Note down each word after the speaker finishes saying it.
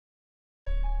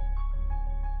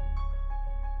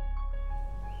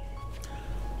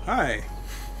Hi.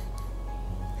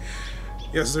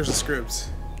 Yes, there's a script.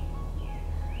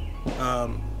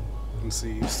 Let's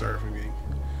see, start from the beginning.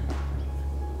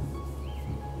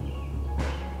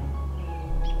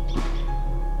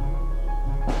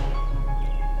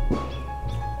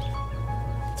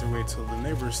 To wait till the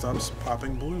neighbor stops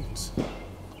popping balloons.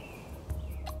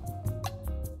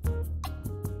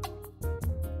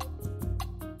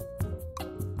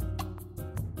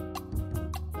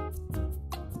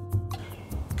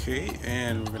 Okay,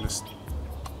 and we're gonna.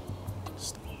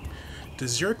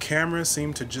 Does your camera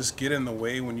seem to just get in the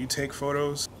way when you take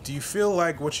photos? Do you feel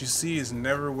like what you see is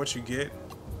never what you get?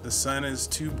 The sun is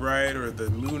too bright or the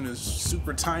moon is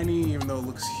super tiny even though it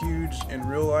looks huge in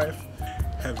real life?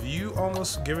 Have you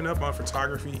almost given up on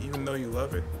photography even though you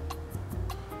love it?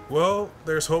 Well,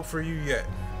 there's hope for you yet.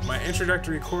 My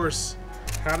introductory course,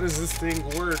 How Does This Thing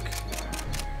Work?,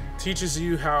 teaches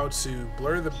you how to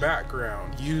blur the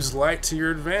background, use light to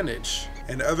your advantage,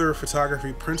 and other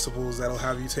photography principles that'll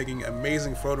have you taking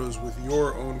amazing photos with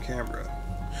your own camera.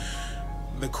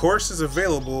 The course is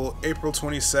available April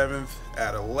 27th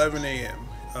at 11 a.m.,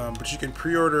 but you can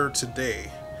pre-order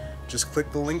today. Just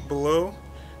click the link below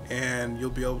and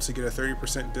you'll be able to get a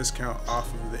 30% discount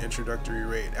off of the introductory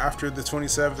rate. After the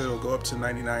 27th, it'll go up to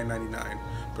 $99.99,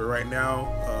 but right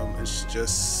now it's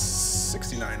just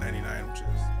 $69.99, which is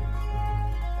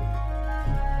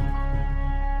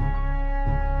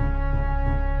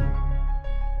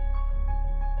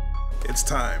It's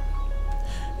time.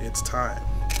 It's time.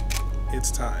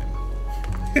 It's time.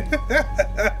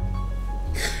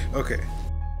 Okay.